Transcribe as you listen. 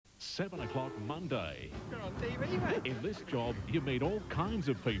7 o'clock Monday. You're on TV, mate. In this job, you meet all kinds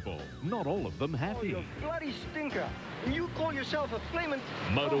of people, not all of them happy. Oh, you bloody stinker. And you call yourself a flaming...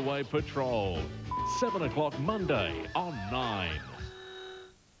 Motorway Patrol. 7 o'clock Monday on 9.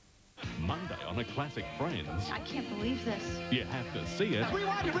 Monday on a classic Friends. I can't believe this. You have to see it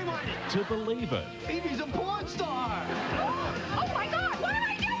Rewind it. to believe it. Phoebe's a porn star. Oh my God, what am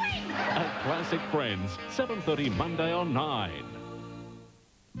I doing? A classic Friends, 7:30 Monday on 9.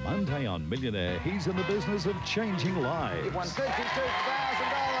 Monday on Millionaire, he's in the business of changing lives. He won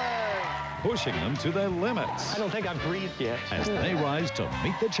 $52,000. Pushing them to their limits. I don't think I've breathed yet. As they rise to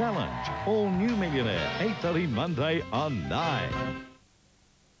meet the challenge. All new Millionaire, 8:30 Monday on 9.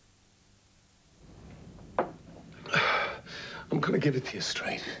 I'm going to give it to you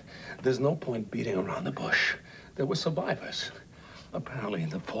straight. There's no point beating around the bush. There were survivors. Apparently,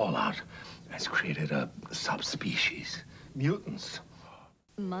 the fallout has created a subspecies. Mutants.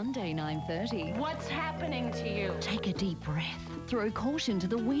 Monday, 9:30. What's happening to you? Take a deep breath. Throw caution to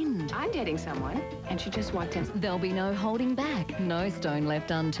the wind. I'm dating someone, and she just walked in. There'll be no holding back, no stone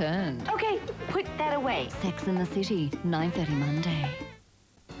left unturned. Okay, put that away. Sex in the City, 9:30 Monday.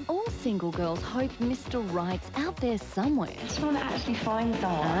 All single girls hope Mr. Right's out there somewhere. I just want to actually find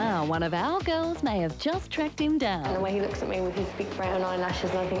someone. Ah, one of our girls may have just tracked him And the down. way he looks at me with his big brown eyelashes,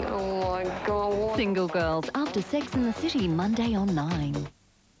 and I think, oh my God, what? Single girls after Sex in the City, Monday on 9.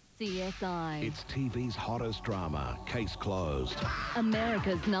 CSI. It's TV's hottest drama, Case Closed.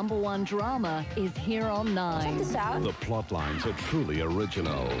 America's #1 drama is here on 9. The plot lines are truly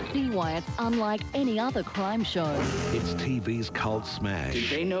original. See why it's unlike any other crime show. It's TV's cult smash. Did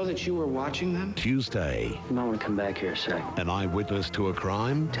they know that you were watching them? Tuesday, You might want to come back here a sec. an eyewitness to a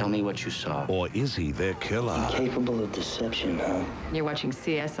crime? Tell me what you saw. Or is he their killer? Capable of deception, huh? You're watching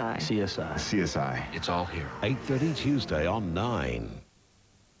CSI. CSI. CSI. It's all here. 8:30 Tuesday on 9.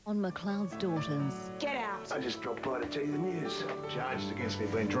 On McLeod's Daughters, Get out. I just dropped by to tell you the news. Charges against me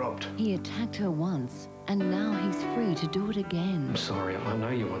been dropped. he attacked her once, and now he's free to do it again. I'm sorry, I know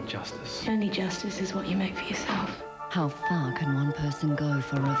you want justice. Only justice is what you make for yourself. How far can one person go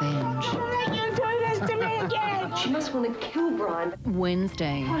for revenge? You do this to me again. She must want to kill Brian.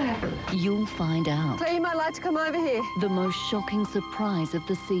 Wednesday, What happened? you'll find out. So you might like to come over here. The most shocking surprise of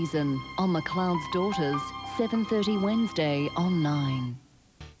the season on McLeod's Daughters, 7:30 Wednesday on 9.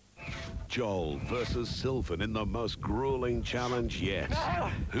 Joel versus Sylvan in the most grueling challenge yet.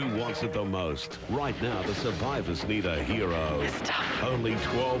 Who wants it the most? Right now, the survivors need a hero. Only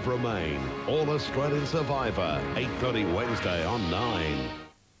 12 remain. All Australian Survivor, 8:30 Wednesday on 9.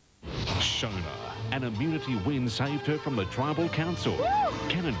 Shona, an immunity win saved her from the Tribal Council.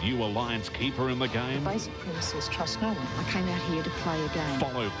 Can a new alliance keep her in the game? Basic premise is trust no one. I came out here to play a game.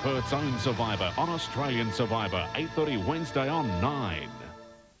 Follow Perth's own Survivor on Australian Survivor, 8:30 Wednesday on 9.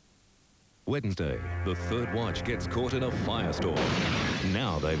 Wednesday, the third watch gets caught in a firestorm.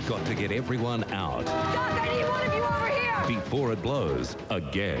 Now they've got to get everyone out Doc, I need one of you over here. before it blows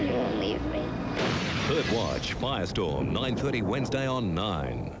again. You won't leave me. Third watch, Firestorm, 9:30 Wednesday on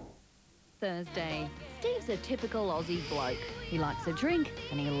 9. Thursday, Steve's a typical Aussie bloke. He likes a drink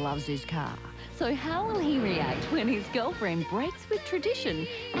and he loves his car. So how will he react when his girlfriend breaks with tradition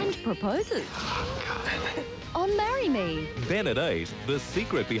and proposes? On Marry Me. Then at 8, the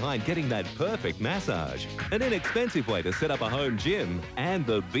secret behind getting that perfect massage. An inexpensive way to set up a home gym. And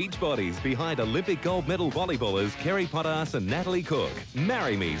the beach bodies behind Olympic gold medal volleyballers Kerry Potas and Natalie Cook.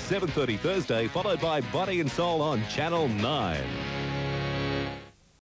 Marry Me, 7:30 Thursday, followed by Body and Soul on Channel 9.